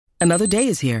Another day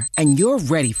is here, and you're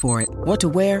ready for it. What to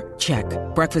wear? Check.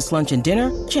 Breakfast, lunch, and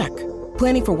dinner? Check.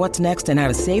 Planning for what's next and how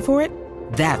to save for it?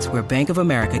 That's where Bank of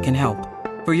America can help.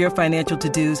 For your financial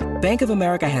to-dos, Bank of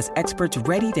America has experts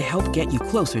ready to help get you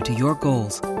closer to your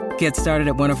goals. Get started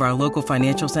at one of our local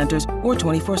financial centers or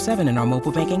 24/7 in our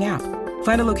mobile banking app.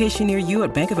 Find a location near you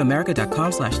at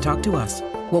bankofamerica.com/talktous.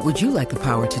 What would you like the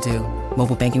power to do?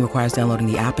 Mobile banking requires downloading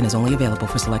the app and is only available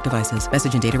for select devices.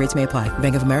 Message and data rates may apply.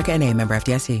 Bank of America N.A., member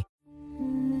FDIC.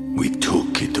 We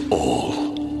took it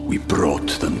all. We brought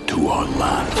them to our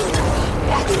land.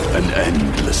 An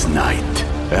endless night,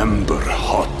 ember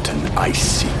hot and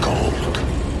icy cold.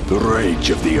 The rage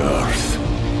of the earth.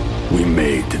 We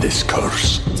made this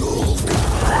curse.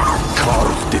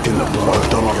 Carved it in the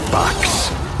blood on our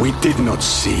backs. We did not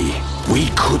see. We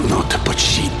could not, but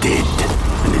she did.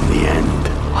 And in the end...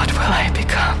 What will I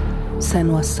become?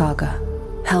 Senua's Saga.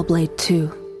 Hellblade 2.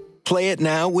 Play it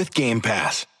now with Game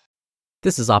Pass.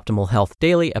 This is Optimal Health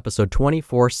Daily, episode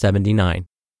 2479.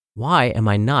 Why Am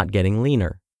I Not Getting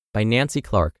Leaner? By Nancy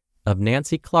Clark of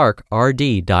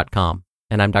nancyclarkrd.com.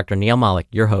 And I'm Dr. Neil Malik,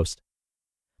 your host.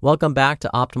 Welcome back to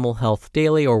Optimal Health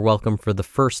Daily, or welcome for the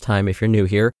first time if you're new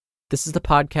here. This is the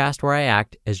podcast where I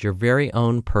act as your very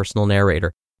own personal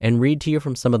narrator and read to you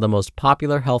from some of the most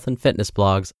popular health and fitness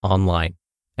blogs online.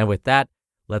 And with that,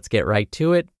 let's get right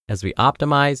to it as we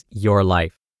optimize your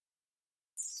life.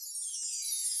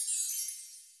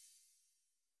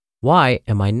 Why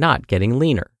Am I Not Getting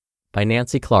Leaner? By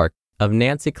Nancy Clark of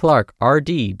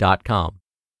nancyclarkrd.com.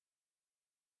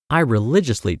 I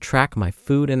religiously track my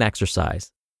food and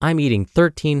exercise. I'm eating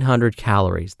 1,300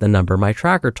 calories, the number my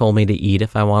tracker told me to eat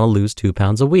if I want to lose 2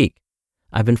 pounds a week.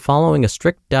 I've been following a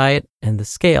strict diet and the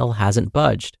scale hasn't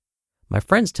budged. My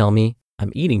friends tell me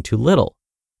I'm eating too little.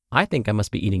 I think I must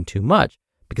be eating too much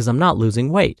because I'm not losing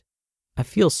weight. I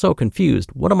feel so confused.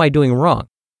 What am I doing wrong?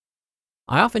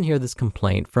 I often hear this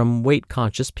complaint from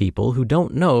weight-conscious people who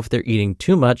don't know if they're eating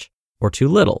too much or too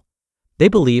little. They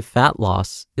believe fat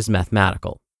loss is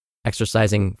mathematical.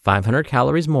 Exercising 500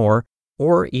 calories more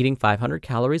or eating 500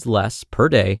 calories less per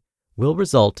day will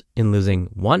result in losing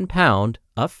 1 pound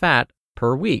of fat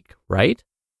per week, right?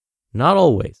 Not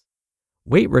always.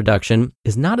 Weight reduction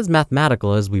is not as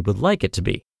mathematical as we would like it to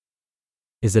be.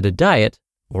 Is it a diet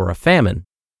or a famine?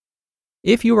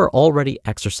 If you are already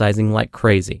exercising like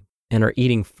crazy and are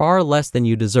eating far less than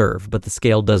you deserve, but the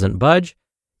scale doesn't budge,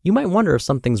 you might wonder if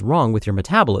something's wrong with your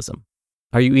metabolism.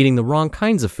 Are you eating the wrong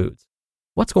kinds of foods?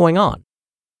 What's going on?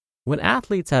 When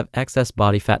athletes have excess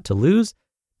body fat to lose,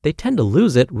 they tend to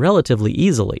lose it relatively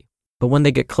easily. But when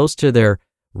they get close to their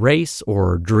race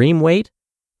or dream weight,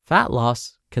 fat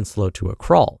loss can slow to a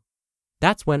crawl.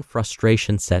 That's when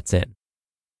frustration sets in.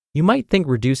 You might think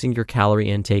reducing your calorie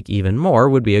intake even more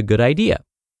would be a good idea.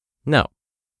 No.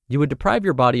 You would deprive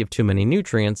your body of too many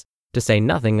nutrients, to say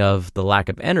nothing of the lack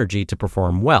of energy to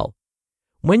perform well.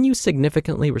 When you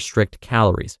significantly restrict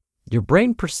calories, your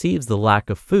brain perceives the lack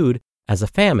of food as a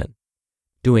famine.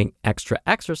 Doing extra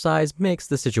exercise makes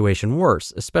the situation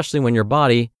worse, especially when your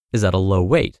body is at a low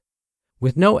weight.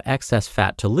 With no excess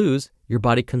fat to lose, your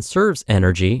body conserves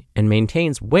energy and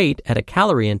maintains weight at a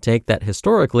calorie intake that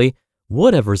historically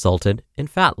would have resulted in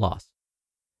fat loss.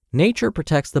 Nature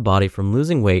protects the body from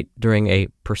losing weight during a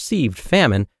perceived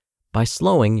famine by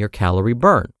slowing your calorie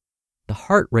burn. The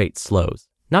heart rate slows,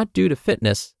 not due to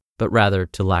fitness, but rather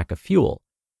to lack of fuel.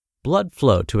 Blood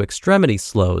flow to extremities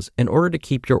slows in order to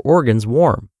keep your organs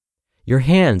warm. Your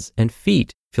hands and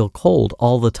feet feel cold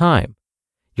all the time.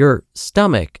 Your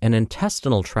stomach and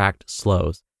intestinal tract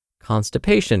slows.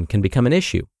 Constipation can become an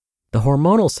issue. The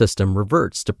hormonal system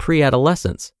reverts to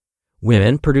pre-adolescence.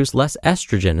 Women produce less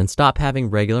estrogen and stop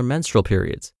having regular menstrual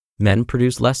periods. Men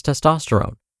produce less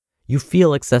testosterone. You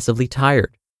feel excessively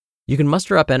tired. You can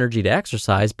muster up energy to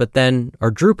exercise, but then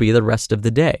are droopy the rest of the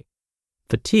day.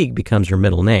 Fatigue becomes your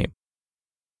middle name.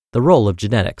 The role of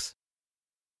genetics.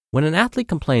 When an athlete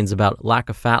complains about lack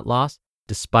of fat loss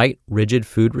despite rigid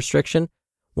food restriction,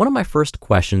 one of my first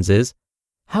questions is,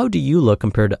 how do you look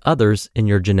compared to others in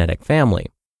your genetic family?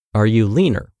 Are you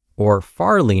leaner or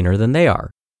far leaner than they are?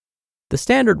 The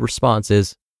standard response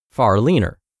is far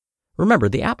leaner. Remember,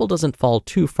 the apple doesn't fall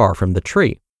too far from the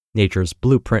tree. Nature's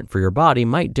blueprint for your body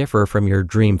might differ from your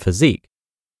dream physique.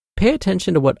 Pay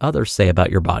attention to what others say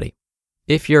about your body.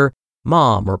 If your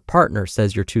mom or partner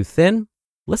says you're too thin,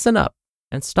 listen up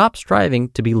and stop striving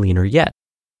to be leaner yet.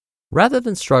 Rather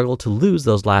than struggle to lose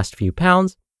those last few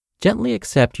pounds, gently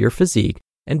accept your physique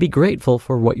and be grateful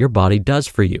for what your body does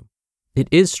for you. It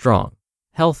is strong,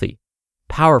 healthy,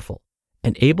 powerful,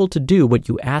 and able to do what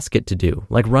you ask it to do,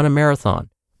 like run a marathon,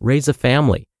 raise a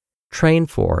family, train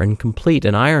for and complete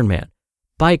an Ironman,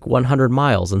 bike 100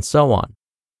 miles, and so on.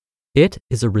 It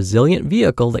is a resilient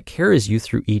vehicle that carries you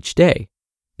through each day.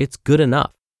 It's good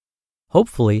enough.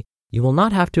 Hopefully, you will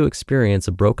not have to experience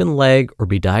a broken leg or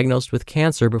be diagnosed with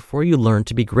cancer before you learn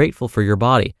to be grateful for your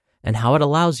body and how it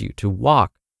allows you to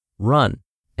walk, run,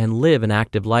 and live an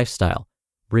active lifestyle,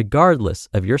 regardless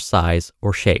of your size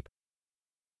or shape.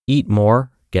 Eat more,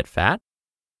 get fat?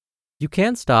 You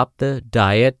can stop the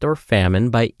diet or famine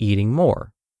by eating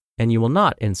more, and you will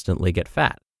not instantly get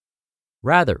fat.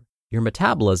 Rather, your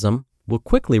metabolism will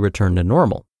quickly return to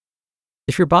normal.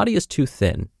 If your body is too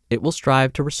thin, it will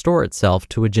strive to restore itself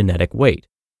to a genetic weight.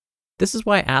 This is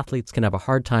why athletes can have a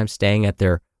hard time staying at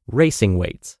their racing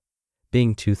weights.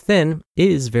 Being too thin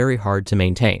is very hard to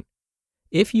maintain.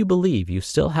 If you believe you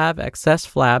still have excess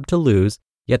flab to lose,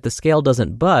 yet the scale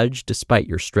doesn't budge despite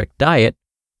your strict diet,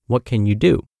 what can you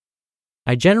do?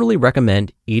 I generally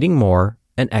recommend eating more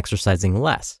and exercising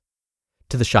less.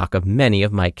 To the shock of many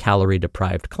of my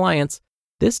calorie-deprived clients,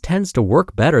 this tends to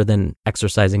work better than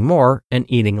exercising more and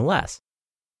eating less.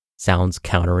 Sounds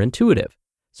counterintuitive.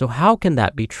 So how can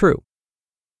that be true?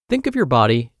 Think of your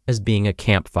body as being a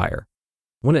campfire.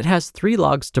 When it has 3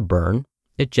 logs to burn,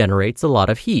 it generates a lot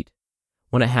of heat.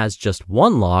 When it has just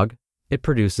 1 log, it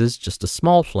produces just a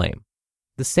small flame.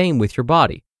 The same with your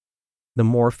body. The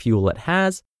more fuel it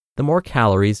has, the more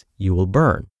calories you will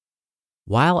burn.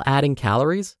 While adding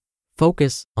calories,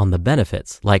 focus on the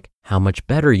benefits, like how much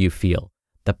better you feel,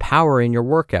 the power in your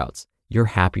workouts, your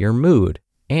happier mood,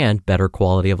 and better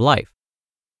quality of life.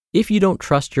 If you don't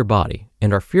trust your body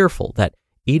and are fearful that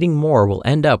eating more will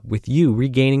end up with you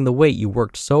regaining the weight you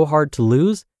worked so hard to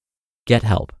lose, get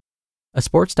help. A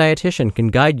sports dietitian can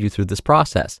guide you through this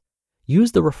process.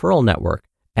 Use the referral network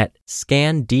at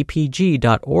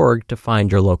scandpg.org to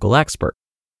find your local expert.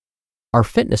 Are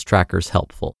fitness trackers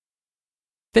helpful?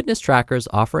 Fitness trackers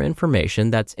offer information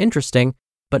that's interesting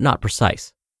but not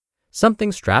precise.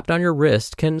 Something strapped on your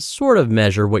wrist can sort of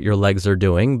measure what your legs are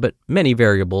doing, but many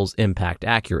variables impact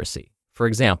accuracy. For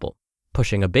example,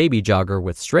 pushing a baby jogger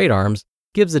with straight arms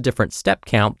gives a different step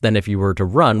count than if you were to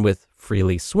run with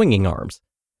freely swinging arms.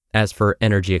 As for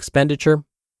energy expenditure,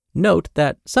 note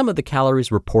that some of the calories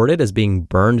reported as being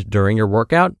burned during your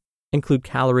workout include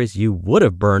calories you would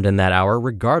have burned in that hour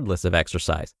regardless of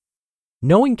exercise.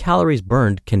 Knowing calories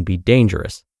burned can be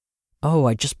dangerous. Oh,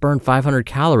 I just burned 500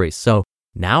 calories, so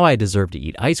now I deserve to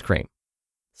eat ice cream.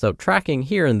 So tracking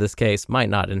here in this case might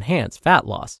not enhance fat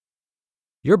loss.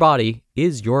 Your body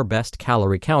is your best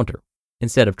calorie counter.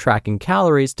 Instead of tracking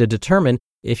calories to determine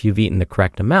if you've eaten the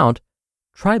correct amount,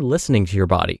 try listening to your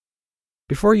body.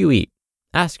 Before you eat,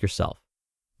 ask yourself,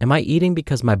 am I eating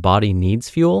because my body needs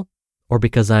fuel or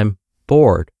because I'm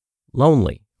bored,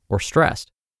 lonely, or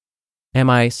stressed? Am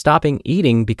I stopping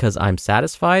eating because I'm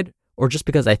satisfied or just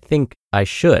because I think I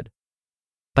should?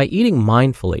 By eating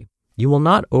mindfully, you will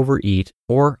not overeat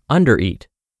or undereat.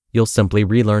 You'll simply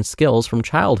relearn skills from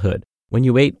childhood. When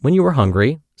you ate when you were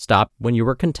hungry, stopped when you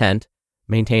were content,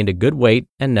 maintained a good weight,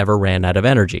 and never ran out of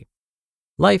energy.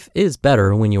 Life is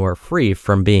better when you are free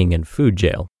from being in food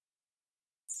jail.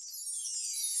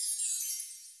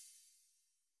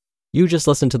 You just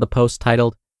listened to the post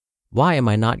titled, "Why Am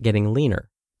I Not Getting Leaner?"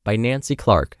 by Nancy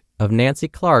Clark of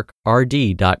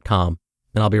nancyclarkrd.com,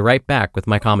 and I'll be right back with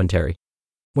my commentary.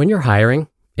 When you're hiring,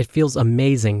 it feels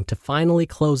amazing to finally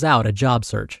close out a job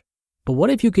search. But what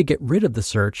if you could get rid of the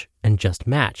search and just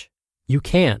match? You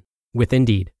can with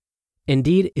Indeed.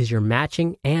 Indeed is your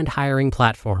matching and hiring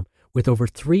platform with over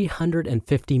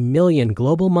 350 million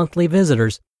global monthly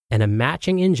visitors and a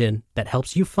matching engine that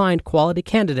helps you find quality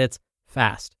candidates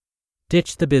fast.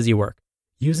 Ditch the busy work.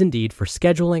 Use Indeed for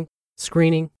scheduling,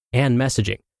 screening, and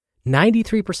messaging.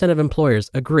 93% of employers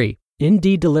agree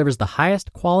Indeed delivers the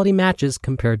highest quality matches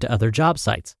compared to other job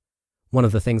sites. One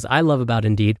of the things I love about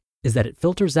Indeed is that it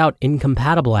filters out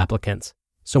incompatible applicants.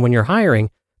 So when you're hiring,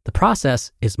 the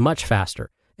process is much faster,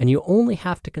 and you only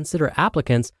have to consider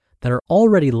applicants that are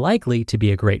already likely to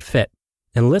be a great fit.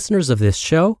 And listeners of this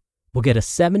show will get a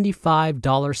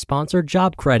 $75 sponsored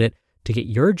job credit to get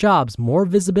your jobs more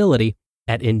visibility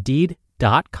at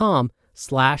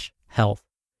Indeed.com/health.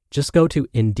 Just go to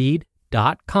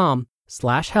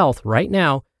Indeed.com/health right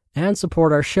now and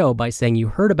support our show by saying you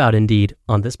heard about Indeed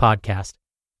on this podcast.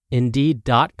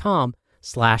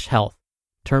 Indeed.com/health.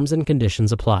 Terms and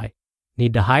conditions apply.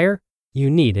 Need to hire? You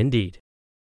need Indeed.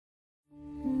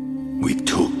 We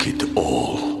took it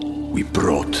all. We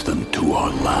brought them to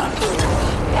our land.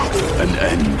 An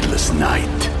endless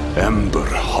night, ember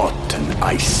hot and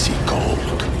icy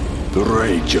cold. The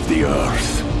rage of the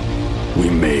earth. We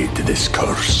made this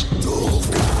curse.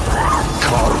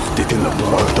 Carved it in the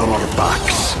blood on our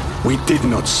backs. We did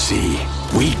not see,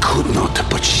 We could not,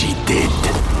 but she did.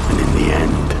 And in the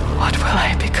end... What will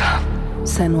I become?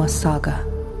 Senua's Saga.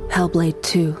 Hellblade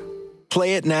 2.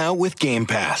 Play it now with Game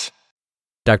Pass.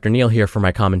 Dr. Neil here for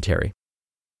my commentary.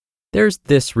 There's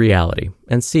this reality,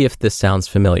 and see if this sounds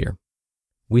familiar.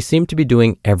 We seem to be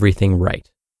doing everything right.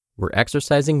 We're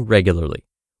exercising regularly.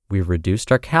 We've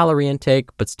reduced our calorie intake,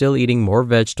 but still eating more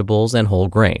vegetables and whole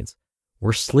grains.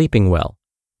 We're sleeping well.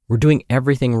 We're doing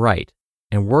everything right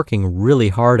and working really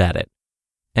hard at it.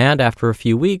 And after a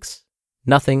few weeks,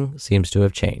 nothing seems to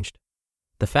have changed.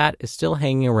 The fat is still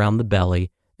hanging around the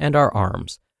belly and our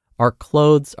arms. Our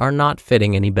clothes are not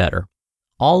fitting any better.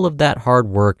 All of that hard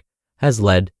work has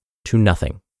led to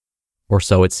nothing, or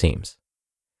so it seems.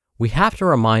 We have to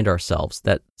remind ourselves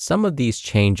that some of these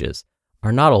changes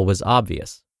are not always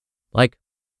obvious. Like,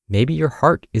 maybe your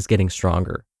heart is getting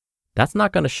stronger. That's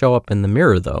not going to show up in the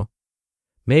mirror, though.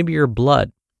 Maybe your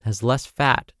blood has less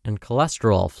fat and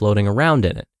cholesterol floating around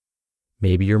in it.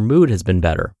 Maybe your mood has been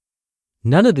better.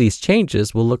 None of these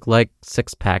changes will look like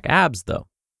six-pack abs, though.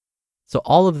 So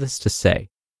all of this to say,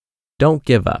 don't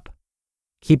give up.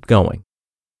 Keep going.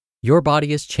 Your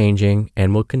body is changing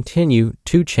and will continue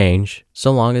to change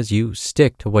so long as you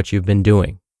stick to what you've been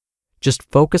doing.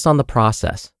 Just focus on the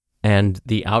process, and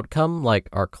the outcome, like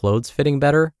our clothes fitting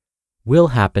better, will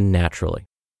happen naturally.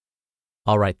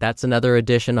 All right, that's another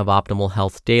edition of Optimal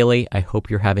Health Daily. I hope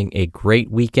you're having a great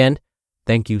weekend.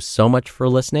 Thank you so much for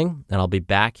listening, and I'll be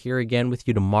back here again with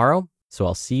you tomorrow. So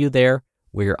I'll see you there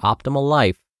where your optimal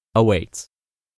life awaits.